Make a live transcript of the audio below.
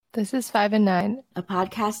This is 5 and 9, a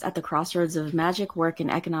podcast at the crossroads of magic, work,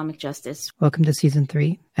 and economic justice. Welcome to Season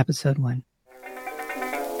 3, Episode 1.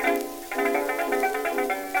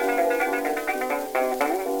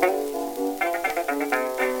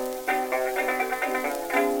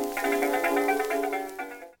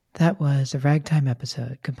 That was a ragtime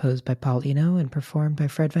episode composed by Paul Eno and performed by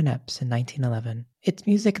Fred Van Epps in 1911. It's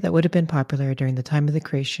music that would have been popular during the time of the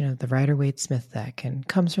creation of the Rider-Waite-Smith deck and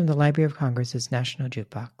comes from the Library of Congress's National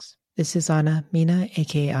Jukebox. This is Anna Mina,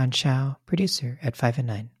 aka An Shao, producer at 5 and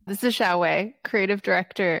 9. This is Xiao Wei, creative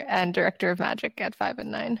director and director of magic at 5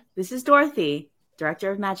 and 9. This is Dorothy,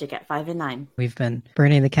 director of magic at 5 and 9. We've been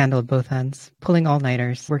burning the candle at both ends, pulling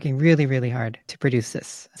all-nighters, working really, really hard to produce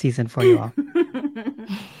this season for you all.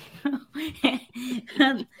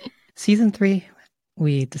 Season 3,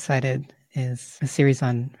 we decided, is a series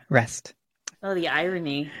on rest. Oh, the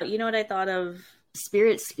irony. You know what I thought of?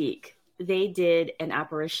 Spirit Speak. They did an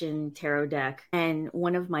apparition tarot deck, and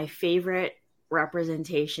one of my favorite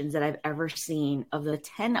representations that I've ever seen of the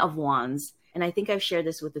 10 of Wands, and I think I've shared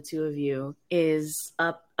this with the two of you, is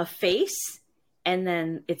a face, and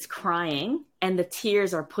then it's crying, and the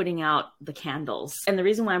tears are putting out the candles. And the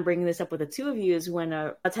reason why I'm bringing this up with the two of you is when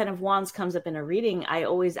a 10 of Wands comes up in a reading, I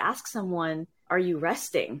always ask someone, are you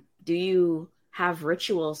resting? Do you have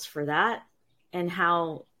rituals for that? And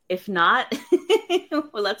how, if not,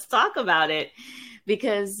 well, let's talk about it.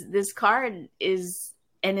 Because this card is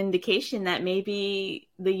an indication that maybe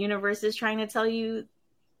the universe is trying to tell you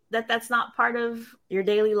that that's not part of your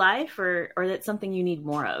daily life, or that's something you need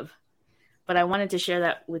more of. But I wanted to share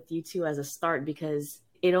that with you too as a start, because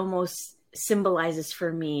it almost symbolizes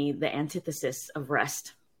for me the antithesis of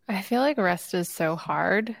rest. I feel like rest is so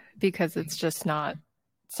hard because it's just not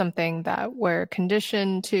something that we're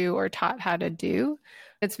conditioned to or taught how to do.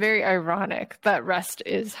 It's very ironic that rest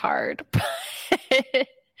is hard.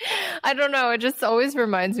 I don't know. It just always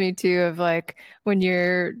reminds me too of like when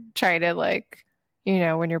you're trying to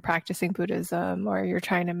when you're practicing Buddhism or you're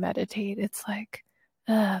trying to meditate, it's like,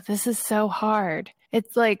 this is so hard.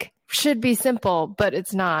 It's like, should be simple, but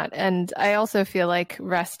it's not. And I also feel like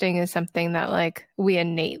resting is something that like we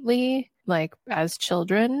innately, like as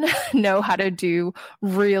children, know how to do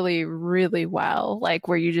really, really well. Like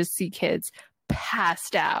where you just see kids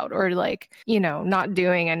passed out or like, not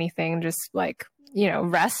doing anything, just like,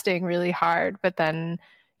 resting really hard. But then,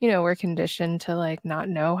 we're conditioned to like not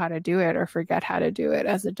know how to do it or forget how to do it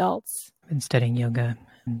as adults. I've been studying yoga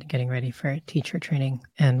and getting ready for teacher training.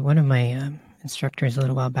 And one of my instructors a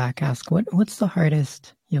little while back asked, what's the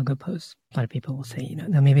hardest yoga pose? A lot of people will say,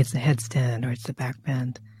 maybe it's the headstand or it's the back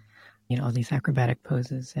bend, all these acrobatic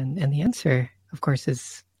poses. And the answer, of course,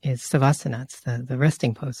 is Savasana. It's the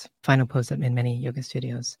resting pose, final pose that in many yoga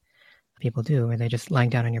studios people do, where they're just lying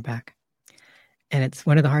down on your back. And it's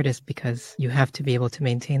one of the hardest because you have to be able to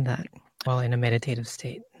maintain that while in a meditative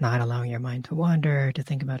state, not allowing your mind to wander, to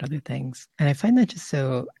think about other things. And I find that just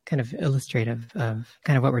so kind of illustrative of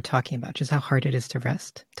kind of what we're talking about, just how hard it is to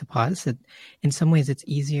rest, to pause. In some ways, it's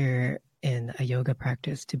easier in a yoga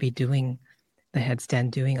practice to be doing the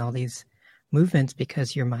headstand, doing all these movements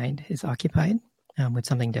because your mind is occupied with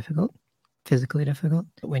something difficult, physically difficult.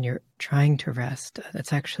 But when you're trying to rest,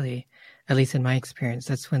 that's actually, at least in my experience,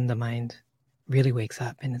 that's when the mind really wakes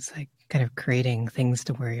up and it's like kind of creating things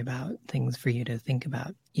to worry about, things for you to think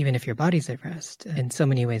about, even if your body's at rest. In so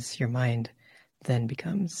many ways, your mind then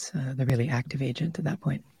becomes the really active agent at that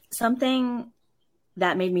point. Something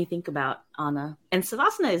that made me think about, Anna, and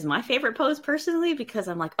Savasana is my favorite pose personally because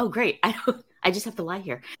I'm like, oh, great. I just have to lie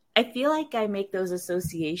here. I feel like I make those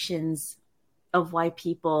associations of why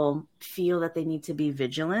people feel that they need to be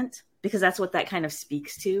vigilant, because that's what that kind of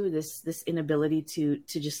speaks to, this inability to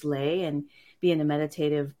just lay and be in a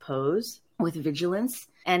meditative pose with vigilance,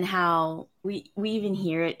 and how we even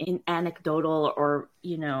hear it in anecdotal or,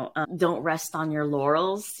 don't rest on your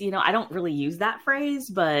laurels. I don't really use that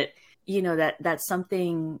phrase, but that's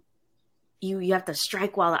something you have to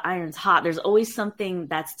strike while the iron's hot. There's always something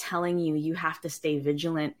that's telling you have to stay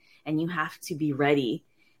vigilant and you have to be ready.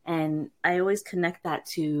 And I always connect that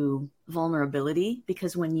to vulnerability,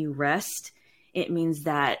 because when you rest, it means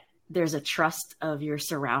that there's a trust of your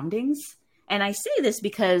surroundings. And I say this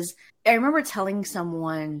because I remember telling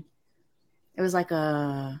someone, it was like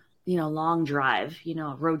a, long drive,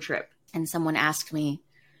 a road trip. And someone asked me,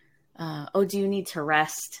 do you need to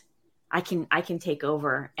rest? I can take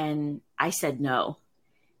over. And I said no.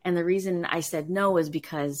 And the reason I said no is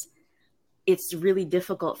because it's really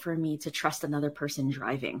difficult for me to trust another person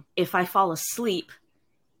driving. If I fall asleep,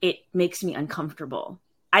 it makes me uncomfortable.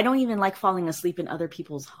 I don't even like falling asleep in other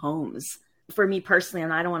people's homes. For me personally,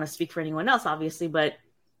 and I don't want to speak for anyone else, obviously, but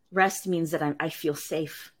rest means that I feel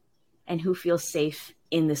safe. And who feels safe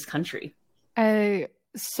in this country? I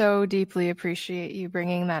so deeply appreciate you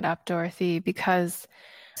bringing that up, Dorothy, because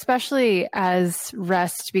especially as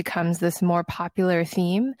rest becomes this more popular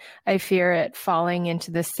theme, I fear it falling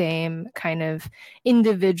into the same kind of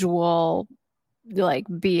individual like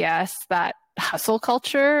BS that hustle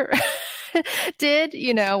culture did,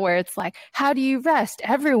 where it's like, how do you rest?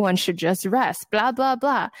 Everyone should just rest, blah, blah,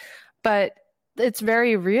 blah. But it's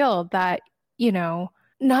very real that,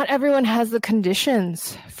 not everyone has the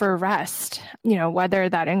conditions for rest, whether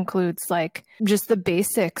that includes like just the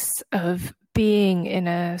basics of being in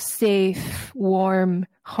a safe, warm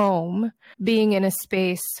home, being in a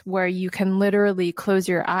space where you can literally close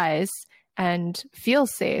your eyes and feel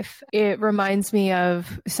safe. It reminds me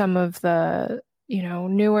of some of the,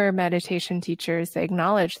 newer meditation teachers. They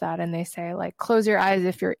acknowledge that and they say, like, close your eyes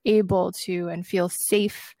if you're able to and feel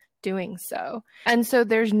safe doing so. And so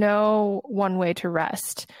there's no one way to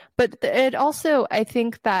rest. But it also, I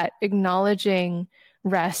think that acknowledging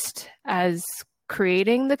rest as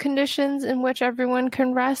creating the conditions in which everyone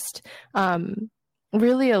can rest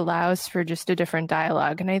really allows for just a different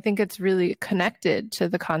dialogue. And I think it's really connected to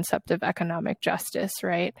the concept of economic justice,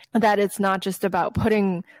 right? That it's not just about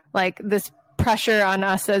putting like this pressure on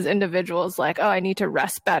us as individuals, like, oh, I need to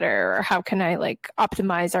rest better, or how can I like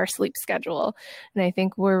optimize our sleep schedule? And I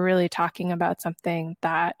think we're really talking about something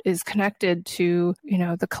that is connected to,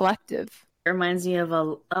 the collective. It reminds me of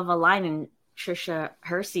a line in Trisha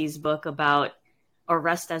Hersey's book about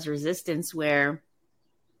Rest as Resistance, where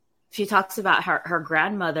she talks about her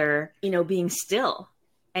grandmother, being still.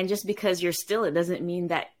 And just because you're still, it doesn't mean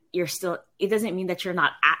that you're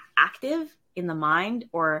not active in the mind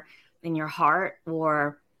or in your heart,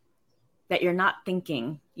 or that you're not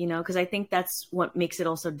thinking, because I think that's what makes it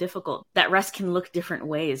also difficult. That rest can look different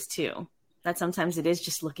ways too. That sometimes it is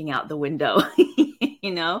just looking out the window,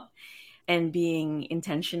 and being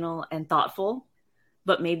intentional and thoughtful,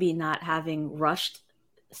 but maybe not having rushed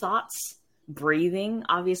thoughts, breathing.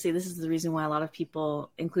 Obviously, this is the reason why a lot of people,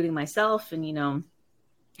 including myself, and,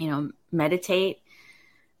 meditate.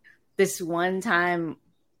 This one time,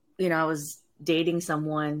 I was dating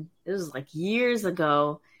someone, it was like years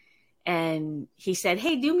ago, and he said,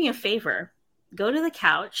 hey, do me a favor, go to the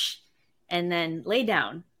couch and then lay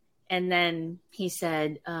down. And then he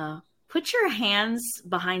said, put your hands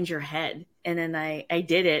behind your head. And then I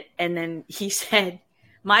did it. And then he said,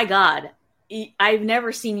 my God, I've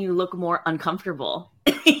never seen you look more uncomfortable.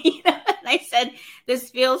 And I said,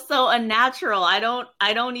 this feels so unnatural. I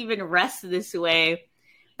don't even rest this way.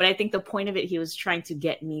 But I think the point of it, he was trying to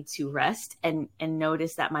get me to rest and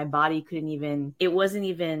notice that my body it wasn't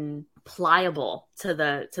even pliable to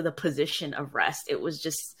the position of rest. It was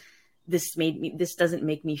just, this doesn't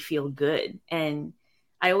make me feel good. And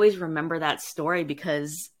I always remember that story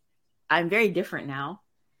because I'm very different now.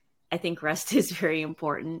 I think rest is very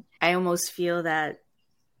important. I almost feel that,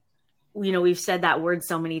 we've said that word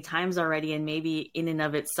so many times already, and maybe in and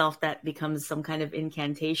of itself that becomes some kind of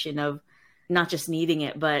incantation of not just needing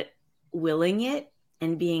it, but willing it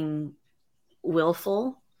and being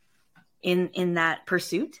willful in that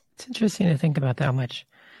pursuit. It's interesting to think about how much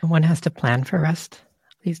one has to plan for rest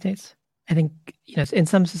these days. I think, in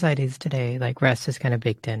some societies today, like rest is kind of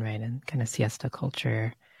baked in, right? And kind of siesta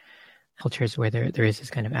cultures where there is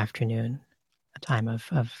this kind of afternoon time of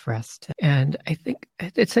rest. And I think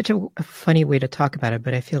it's such a funny way to talk about it,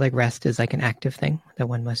 but I feel like rest is like an active thing that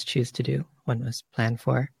one must choose to do, one must plan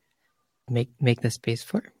for, make the space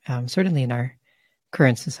for. Certainly in our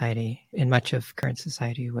current society, in much of current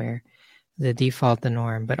society, where the default, the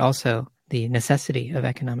norm, but also the necessity of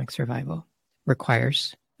economic survival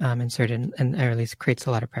requires or at least creates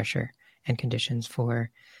a lot of pressure and conditions for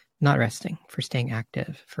not resting, for staying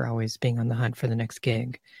active, for always being on the hunt for the next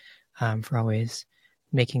gig, for always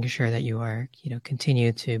making sure that you are,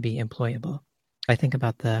 continue to be employable. I think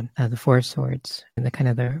about the Four of Swords and the kind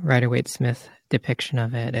of the Rider-Waite-Smith depiction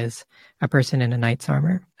of it as a person in a knight's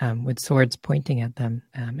armor with swords pointing at them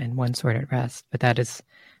and one sword at rest. But that is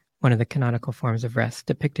one of the canonical forms of rest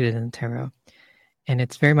depicted in the tarot. And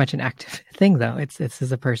it's very much an active thing, though. It's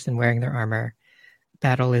as a person wearing their armor.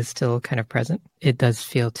 Battle is still kind of present. It does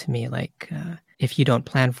feel to me like if you don't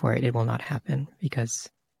plan for it, it will not happen, because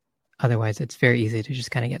otherwise it's very easy to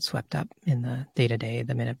just kind of get swept up in the day-to-day,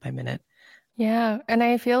 the minute by minute. Yeah. And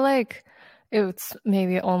I feel like it's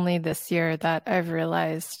maybe only this year that I've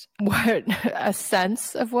realized what a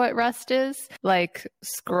sense of what rest is, like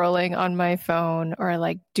scrolling on my phone or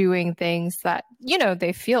like doing things that,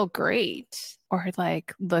 they feel great, or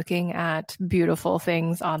like looking at beautiful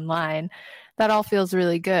things online. that all feels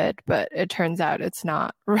really good, but it turns out it's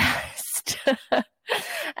not rest.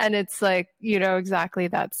 And it's like, exactly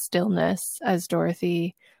that stillness, as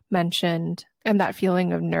Dorothy mentioned, and that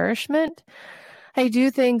feeling of nourishment. I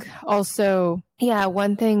do think also,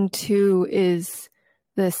 one thing too is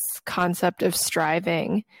this concept of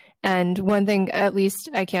striving. And one thing, at least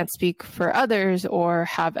I can't speak for others or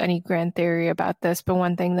have any grand theory about this, but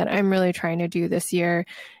one thing that I'm really trying to do this year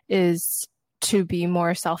is to be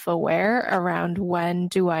more self-aware around when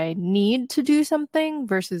do I need to do something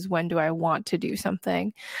versus when do I want to do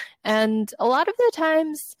something. And a lot of the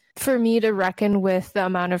times for me to reckon with the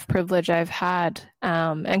amount of privilege I've had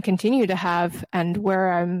and continue to have, and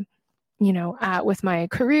where I'm at with my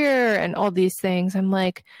career and all these things, I'm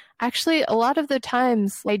like, actually, a lot of the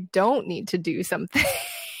times I don't need to do something.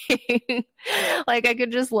 Like I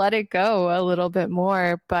could just let it go a little bit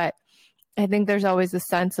more. But I think there's always a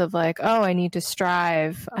sense of like, oh, I need to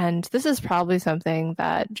strive. And this is probably something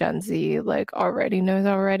that Gen Z like already knows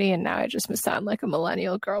already. And now I just sound like a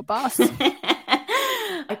millennial girl boss.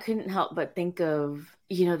 I couldn't help but think of,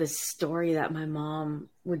 this story that my mom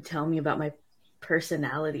would tell me about my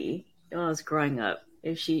personality when I was growing up.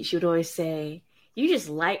 She would always say, you just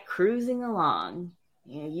like cruising along.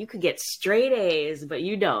 You could get straight A's, but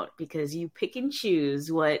you don't, because you pick and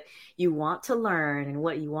choose what you want to learn and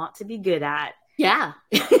what you want to be good at. Yeah.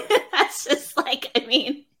 That's just like,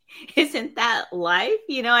 isn't that life?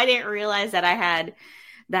 I didn't realize that I had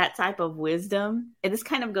that type of wisdom. And this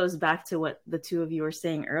kind of goes back to what the two of you were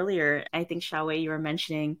saying earlier. I think, Xiaowei, you were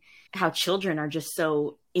mentioning how children are just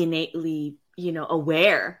so innately,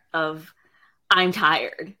 aware of, I'm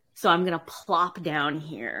tired, so I'm going to plop down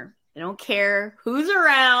here. I don't care who's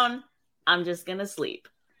around. I'm just going to sleep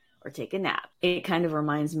or take a nap. It kind of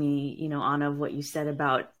reminds me, Anna, of what you said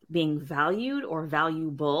about being valued or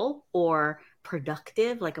valuable or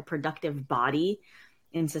productive, like a productive body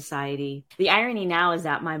in society. The irony now is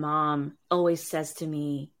that my mom always says to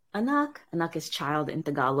me, anak is child in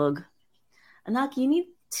Tagalog. Anak, you need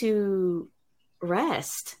to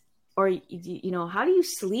rest. Or, how do you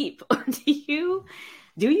sleep? Or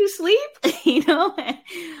do you sleep?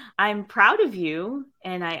 I'm proud of you.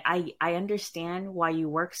 And I understand why you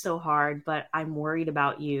work so hard, but I'm worried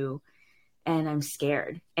about you and I'm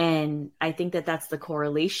scared. And I think that that's the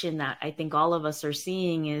correlation that I think all of us are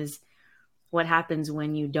seeing, is what happens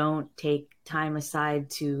when you don't take time aside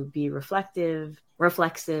to be reflexive,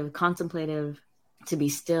 contemplative, to be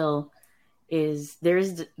still. Is there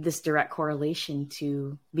is this direct correlation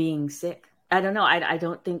to being sick. I don't know. I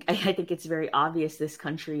think it's very obvious this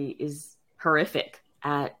country is horrific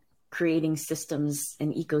at creating systems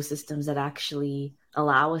and ecosystems that actually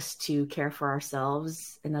allow us to care for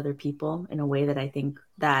ourselves and other people in a way that I think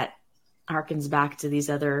that harkens back to these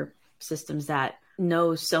other systems that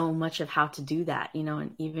know so much of how to do that,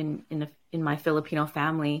 and even in my Filipino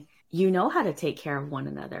family, how to take care of one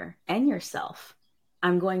another and yourself.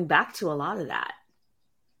 I'm going back to a lot of that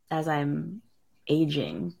as I'm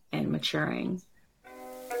aging and maturing.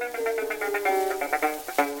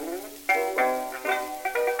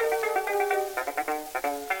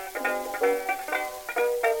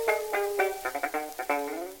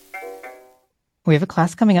 We have a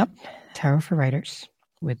class coming up, Tarot for Writers,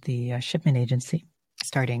 with the Shipman Agency,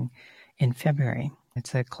 starting in February.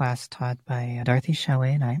 It's a class taught by Dorothy,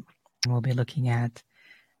 Xiaowei, and I. We'll be looking at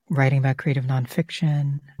writing about creative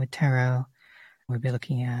nonfiction with tarot. We'll be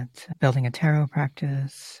looking at building a tarot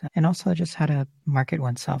practice, and also just how to market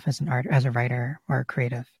oneself as a writer or a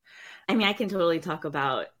creative. I can totally talk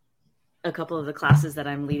about a couple of the classes that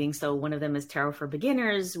I'm leading. So one of them is Tarot for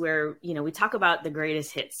Beginners, where, we talk about the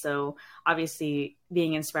greatest hits. So obviously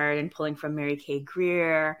being inspired and pulling from Mary Kay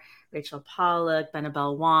Greer, Rachel Pollack,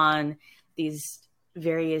 Benabel Wan, these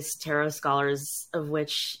various tarot scholars, of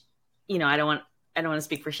which, I don't want to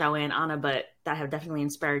speak for Xiaowei and Anna, but that have definitely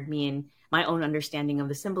inspired me in my own understanding of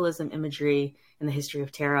the symbolism, imagery, and the history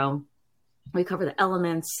of tarot. We cover the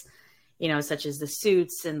elements, such as the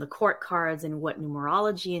suits and the court cards and what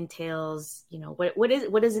numerology entails.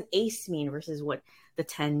 What does an ace mean versus what the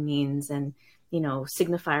 10 means, and,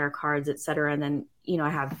 signifier cards, etc. And then, I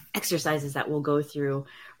have exercises that we'll go through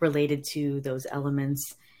related to those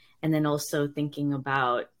elements. And then also thinking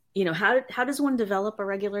about, how does one develop a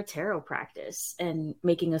regular tarot practice, and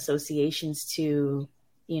making associations to,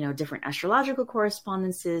 different astrological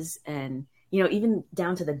correspondences, and, even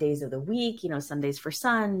down to the days of the week, Sundays for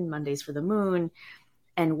sun, Mondays for the moon,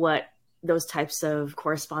 and what those types of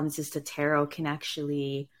correspondences to tarot can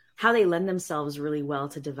actually, how they lend themselves really well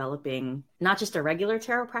to developing not just a regular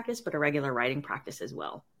tarot practice, but a regular writing practice as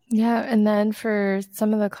well. Yeah, and then for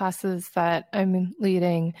some of the classes that I'm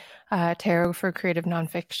leading, Tarot for Creative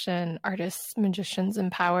Nonfiction, Artists, Magicians,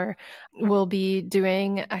 and Power, we'll be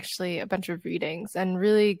doing actually a bunch of readings and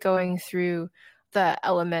really going through the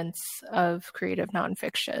elements of creative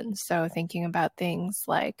nonfiction. So thinking about things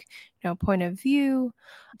like, point of view,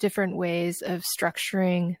 different ways of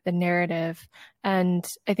structuring the narrative. And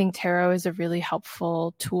I think tarot is a really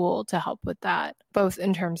helpful tool to help with that, both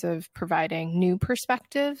in terms of providing new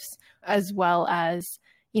perspectives as well as,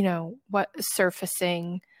 what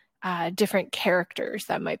surfacing different characters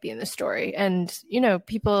that might be in the story. And,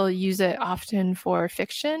 people use it often for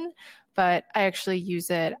fiction, but I actually use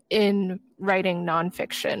it in writing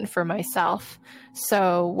nonfiction for myself.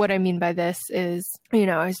 So what I mean by this is,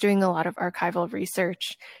 I was doing a lot of archival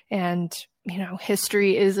research, and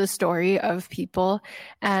history is a story of people.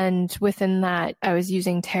 And within that, I was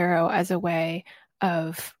using tarot as a way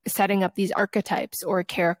of setting up these archetypes or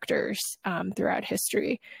characters throughout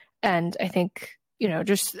history. And I think,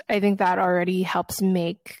 I think that already helps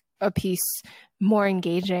make a piece more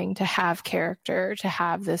engaging, to have character, to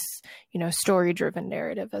have this, story-driven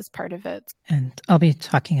narrative as part of it. And I'll be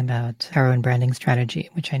talking about tarot and branding strategy,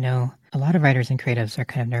 which I know a lot of writers and creatives are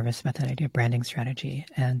kind of nervous about that idea of branding strategy.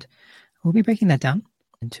 And we'll be breaking that down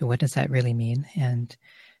into what does that really mean. And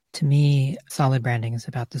to me, solid branding is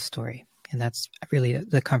about the story. And that's really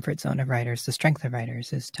the comfort zone of writers. The strength of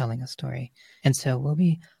writers is telling a story. And so we'll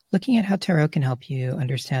be looking at how tarot can help you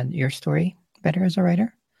understand your story better as a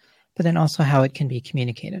writer, but then also how it can be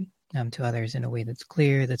communicated to others in a way that's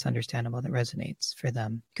clear, that's understandable, that resonates for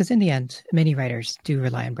them. Because in the end, many writers do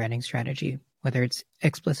rely on branding strategy, whether it's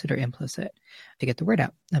explicit or implicit, to get the word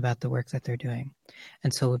out about the work that they're doing.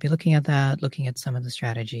 And so we'll be looking at that, looking at some of the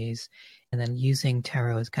strategies, and then using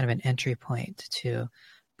tarot as kind of an entry point to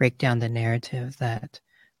break down the narrative that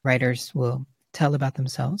writers will tell about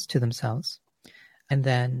themselves to themselves, and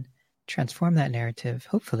then transform that narrative,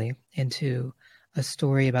 hopefully, into a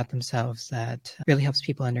story about themselves that really helps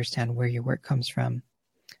people understand where your work comes from,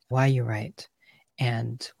 why you write,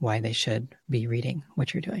 and why they should be reading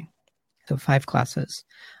what you're doing. So 5 classes.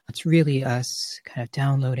 It's really us kind of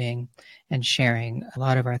downloading and sharing a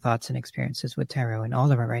lot of our thoughts and experiences with tarot and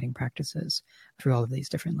all of our writing practices through all of these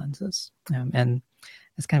different lenses. And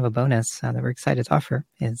as kind of a bonus that we're excited to offer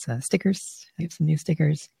is stickers. We have some new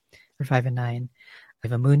stickers for 5 and 9. We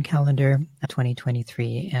have a moon calendar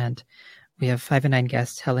 2023, and we have 5 and 9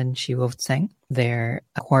 guests, Helen Shiwo Tseng, their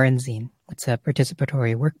Quarantine. It's a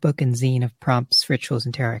participatory workbook and zine of prompts, rituals,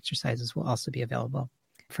 and tarot exercises will also be available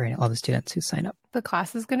for all the students who sign up. The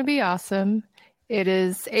class is going to be awesome. It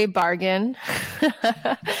is a bargain.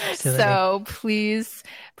 So please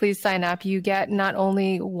sign up. You get not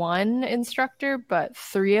only one instructor, but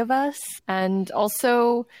 3 of us. And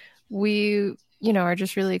also we are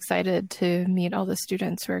just really excited to meet all the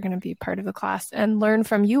students who are going to be part of the class and learn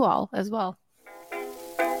from you all as well.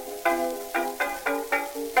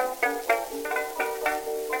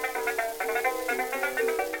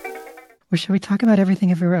 Or should we talk about everything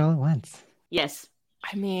everywhere all at once? Yes.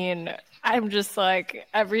 I mean, I'm just like,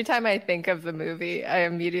 every time I think of the movie, I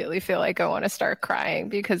immediately feel like I want to start crying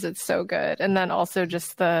because it's so good. And then also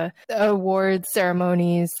just the award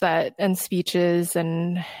ceremonies and speeches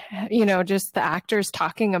and, just the actors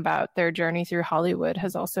talking about their journey through Hollywood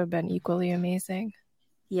has also been equally amazing.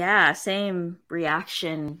 Yeah, same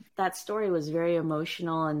reaction. That story was very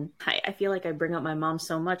emotional, and I feel like I bring up my mom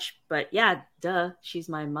so much, but yeah, duh, she's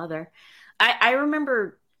my mother. I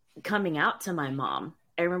remember coming out to my mom.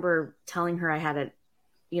 I remember telling her I had at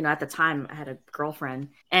the time I had a girlfriend,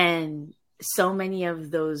 and so many of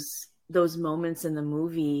those moments in the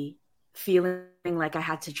movie, feeling like I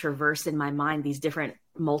had to traverse in my mind these different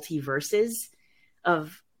multiverses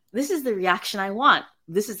of, this is the reaction I want.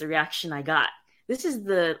 This is the reaction I got. This is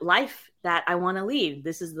the life that I want to lead.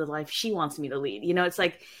 This is the life she wants me to lead. It's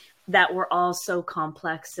like that we're all so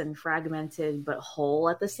complex and fragmented, but whole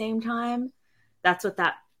at the same time. That's what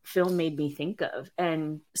that film made me think of.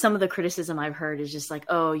 And some of the criticism I've heard is just like,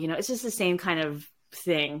 oh, it's just the same kind of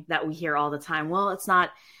thing that we hear all the time. Well, it's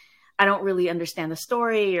not, I don't really understand the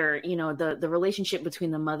story, or, the relationship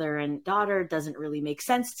between the mother and daughter doesn't really make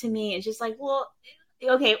sense to me. It's just like, well,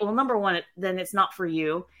 okay, well, number one, then it's not for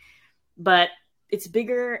you, but it's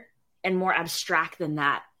bigger and more abstract than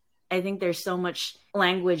that. I think there's so much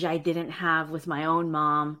language I didn't have with my own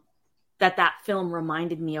mom that film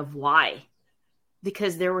reminded me of why.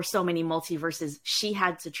 Because there were so many multiverses she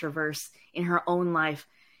had to traverse in her own life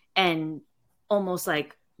and almost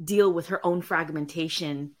like deal with her own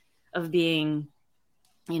fragmentation of being,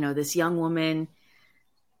 this young woman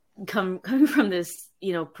coming from this,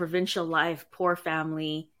 provincial life, poor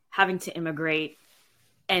family, having to immigrate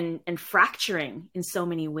and fracturing in so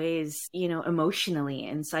many ways, you know, emotionally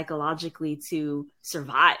and psychologically to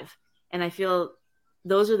survive. And I feel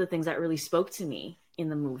those are the things that really spoke to me in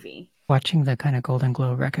the movie. Watching the kind of Golden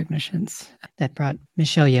Globe recognitions that brought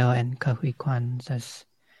Michelle Yeoh and Ke Huy Quan as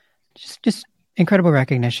just incredible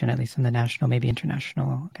recognition, at least on the national, maybe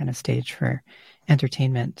international kind of stage for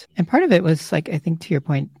entertainment. And part of it was like, I think to your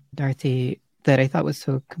point, Dorothy, that I thought was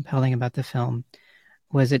so compelling about the film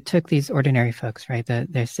was it took these ordinary folks, right?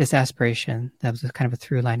 There's this aspiration that was kind of a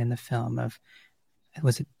through line in the film of,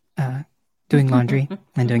 was it doing laundry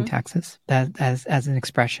and doing taxes? That as an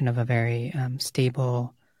expression of a very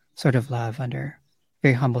stable sort of love under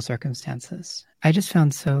very humble circumstances. I just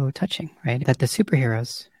found so touching, right? That the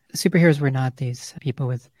superheroes were not these people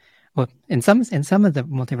with, well, in some of the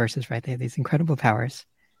multiverses, right? They have these incredible powers.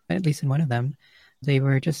 At least in one of them, they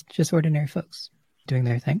were just ordinary folks doing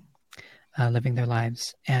their thing. Living their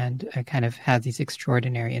lives, and kind of have these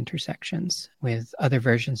extraordinary intersections with other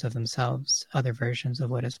versions of themselves, other versions of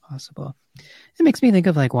what is possible. It makes me think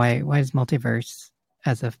of like why is multiverse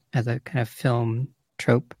as a kind of film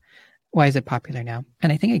trope, why is it popular now?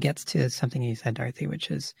 And I think it gets to something you said, Dorothy, which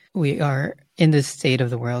is we are in this state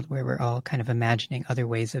of the world where we're all kind of imagining other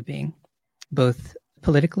ways of being, both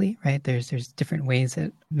politically, right? There's different ways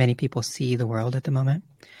that many people see the world at the moment,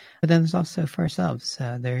 but then there's also for ourselves.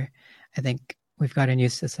 I think we've gotten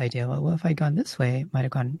used to this idea, well, if I'd gone this way, it might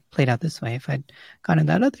have played out this way. If I'd gone in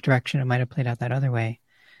that other direction, it might have played out that other way.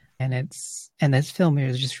 And this film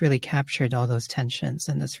has just really captured all those tensions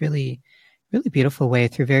in this really, really beautiful way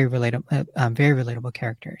through very relatable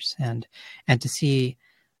characters. And to see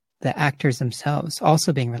the actors themselves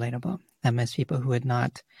also being relatable, as people who had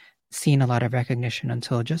not seen a lot of recognition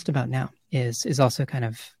until just about now, is also kind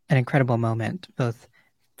of an incredible moment, both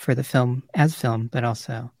for the film as film, but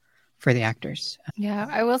also for the actors. Yeah,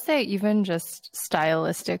 I will say even just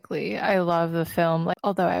stylistically, I love the film. Like,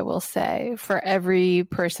 although I will say for every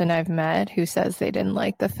person I've met who says they didn't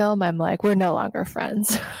like the film, I'm like, we're no longer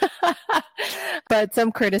friends. But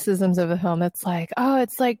some criticisms of the film, it's like, oh,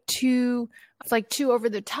 it's like too over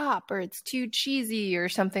the top, or it's too cheesy or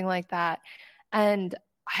something like that. And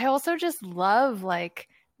I also just love like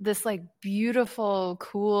this like beautiful,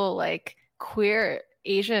 cool, like queer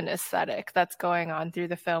Asian aesthetic that's going on through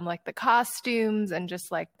the film, like the costumes and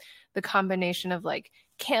just like the combination of like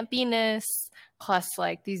campiness plus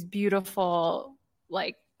like these beautiful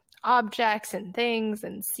like objects and things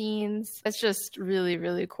and scenes. It's just really,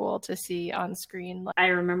 really cool to see on screen. I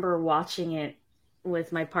remember watching it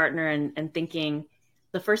with my partner and thinking,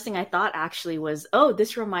 the first thing I thought actually was, oh,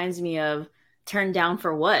 this reminds me of Turn Down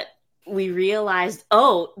for What? We realized,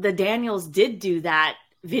 oh, the Daniels did do that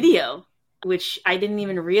video, which I didn't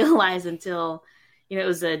even realize until, you know, it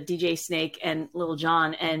was a DJ Snake and Lil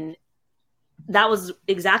Jon. And that was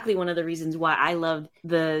exactly one of the reasons why I loved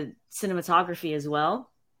the cinematography as well.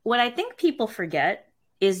 What I think people forget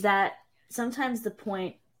is that sometimes the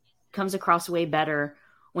point comes across way better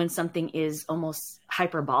when something is almost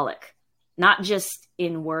hyperbolic, not just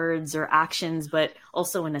in words or actions, but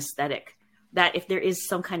also in aesthetic. That if there is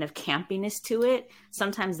some kind of campiness to it,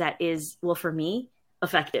 sometimes that is, well, for me,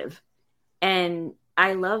 effective. And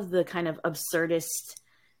I love the kind of absurdist,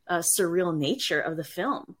 surreal nature of the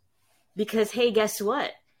film. Because, hey, guess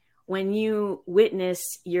what? When you witness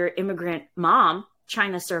your immigrant mom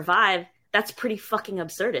trying to survive, that's pretty fucking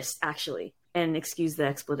absurdist, actually. And excuse the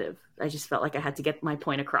expletive. I just felt like I had to get my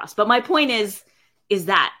point across. But my point is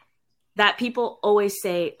that people always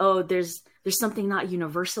say, oh, there's something not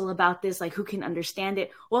universal about this. Like, who can understand it?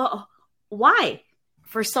 Well, why?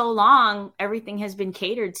 For so long, everything has been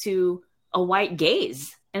catered to a white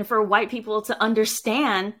gaze, and for white people to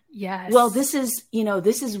understand, yes, well, this is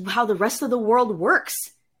how the rest of the world works.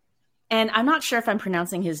 And I'm not sure if I'm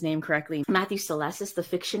pronouncing his name correctly. Matthew Salesses, the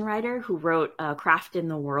fiction writer who wrote Craft in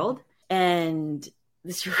the World, and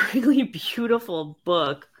this really beautiful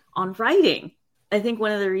book on writing. I think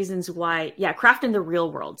one of the reasons why, Craft in the Real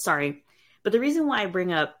World, sorry. But the reason why I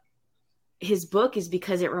bring up his book is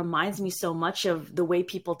because it reminds me so much of the way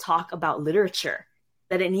people talk about literature,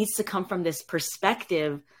 that it needs to come from this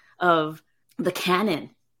perspective of the canon,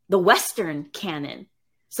 the Western canon.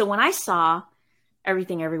 So when I saw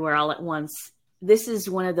Everything Everywhere All at Once, this is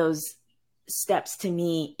one of those steps to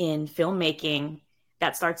me in filmmaking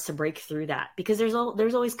that starts to break through that, because there's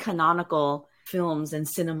always canonical films and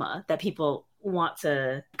cinema that people want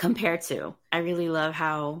to compare to. I really love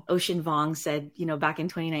how Ocean Vuong said, back in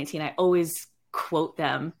 2019, I always quote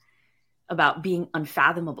them about being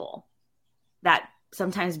unfathomable, that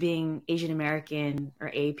sometimes being Asian American or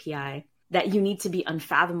API, that you need to be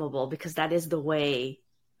unfathomable because that is the way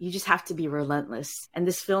You just have to be relentless. And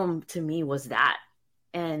this film to me was that.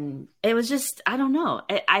 And it was just, I don't know.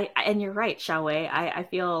 And you're right, Xiaowei. I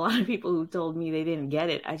feel a lot of people who told me they didn't get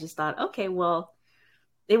it. I just thought, okay, well,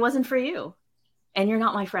 it wasn't for you. And you're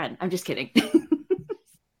not my friend. I'm just kidding.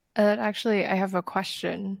 Actually, I have a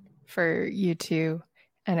question for you two.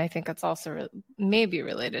 And I think it's also maybe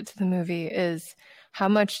related to the movie, is how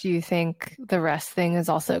much do you think the rest thing is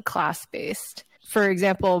also class-based? For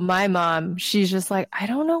example, my mom, she's just like, I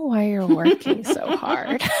don't know why you're working so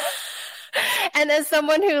hard. And as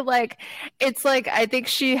someone who it's like, I think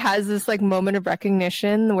she has this moment of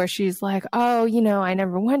recognition where she's like, oh, I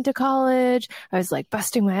never went to college. I was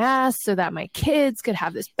busting my ass so that my kids could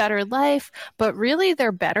have this better life. But really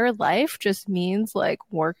their better life just means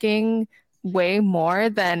working way more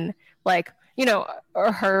than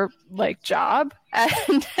or her job.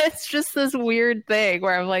 And it's just this weird thing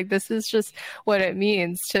where I'm like, this is just what it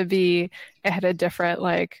means to be at a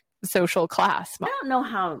different social class. I don't know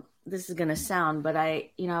how this is going to sound, but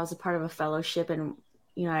I was a part of a fellowship, and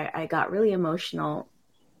I got really emotional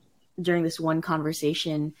during this one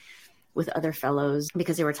conversation with other fellows,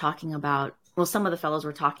 because they were talking about, some of the fellows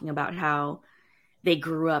were talking about how they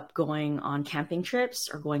grew up going on camping trips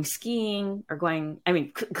or going skiing or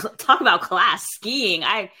talk about class skiing.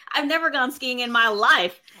 I've never gone skiing in my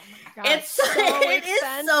life. Oh my God, it is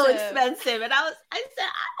so expensive. And I said,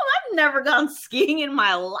 I've never gone skiing in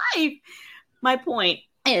my life. My point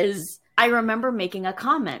is, I remember making a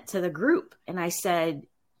comment to the group, and I said,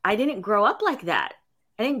 I didn't grow up like that.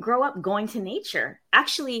 I didn't grow up going to nature.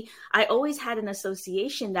 Actually, I always had an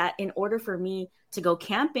association that in order for me to go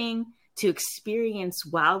camping, to experience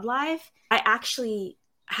wildlife,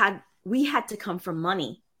 we had to come from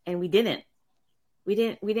money, and we didn't. I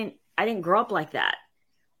didn't grow up like that.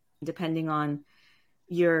 Depending on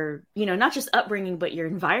your, not just upbringing, but your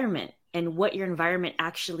environment, and what your environment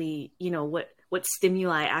actually, what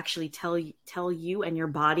stimuli actually tell you and your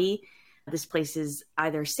body, this place is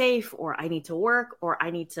either safe, or I need to work, or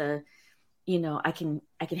I need to, I can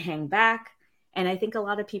hang back. And I think a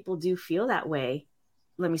lot of people do feel that way.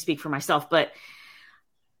 Let me speak for myself, but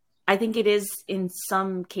I think it is, in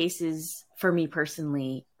some cases, for me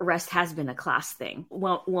personally, rest has been a class thing.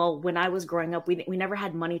 Well, when I was growing up, we never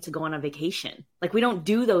had money to go on a vacation. We don't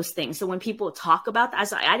do those things. So when people talk about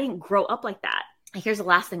that, I didn't grow up like that. Here's the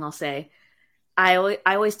last thing I'll say. I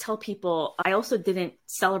always tell people, I also didn't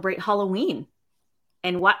celebrate Halloween.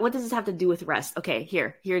 And what does this have to do with rest? Okay,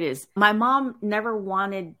 here it is. My mom never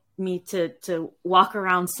wanted me to walk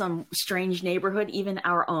around some strange neighborhood, even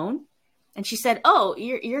our own. And she said, oh,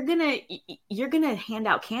 you're gonna hand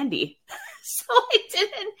out candy. So I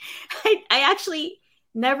didn't. I actually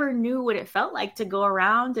never knew what it felt like to go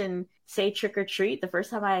around and say trick or treat. The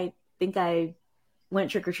first time I think I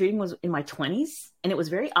went trick-or-treating was in my 20s, and it was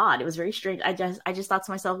very odd. It was very strange. I just thought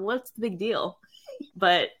to myself, what's the big deal?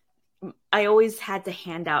 But I always had to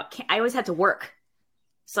I always had to work.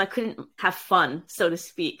 So I couldn't have fun, so to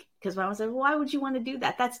speak. Because my mom said, why would you want to do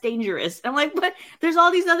that? That's dangerous. I'm like, but there's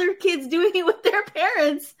all these other kids doing it with their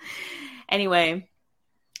parents. Anyway,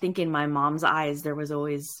 I think in my mom's eyes, there was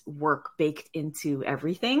always work baked into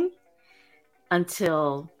everything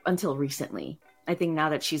until recently. I think now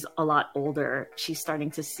that she's a lot older, she's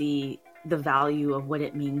starting to see the value of what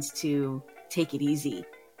it means to take it easy,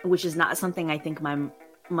 which is not something I think my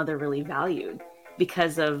mother really valued,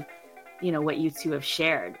 because of, what you two have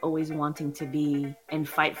shared, always wanting to be and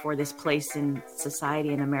fight for this place in society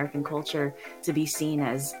and American culture to be seen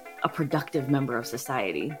as a productive member of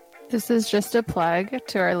society. This is just a plug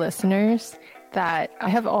to our listeners that I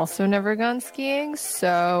have also never gone skiing,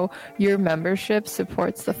 so your membership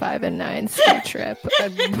supports the 5 and 9 ski trip. A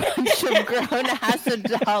bunch of grown-ass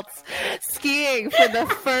adults skiing for the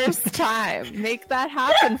first time. Make that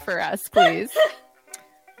happen for us, please.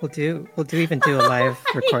 We'll even do a live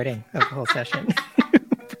recording of the whole session.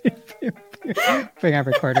 Bring our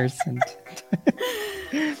recorders and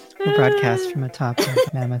we'll broadcast from atop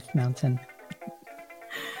of Mammoth Mountain.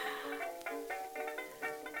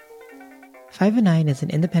 5 and 9 is an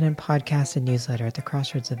independent podcast and newsletter at the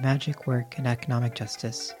crossroads of magic, work, and economic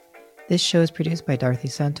justice. This show is produced by Dorothy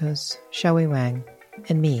Santos, Xiaowei Wang,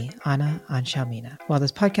 and me, Anna Anshalmina. While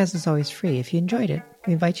this podcast is always free, if you enjoyed it,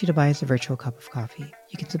 we invite you to buy us a virtual cup of coffee.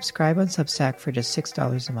 You can subscribe on Substack for just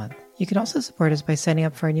 $6 a month. You can also support us by signing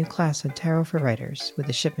up for our new class on Tarot for Writers with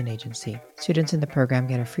the Shipman Agency. Students in the program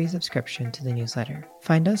get a free subscription to the newsletter.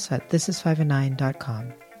 Find us at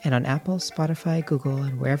thisis5and9.com. and on Apple, Spotify, Google,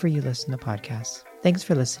 and wherever you listen to podcasts. Thanks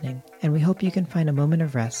for listening, and we hope you can find a moment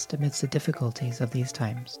of rest amidst the difficulties of these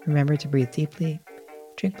times. Remember to breathe deeply,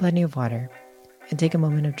 drink plenty of water, and take a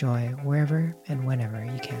moment of joy wherever and whenever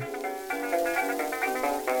you can.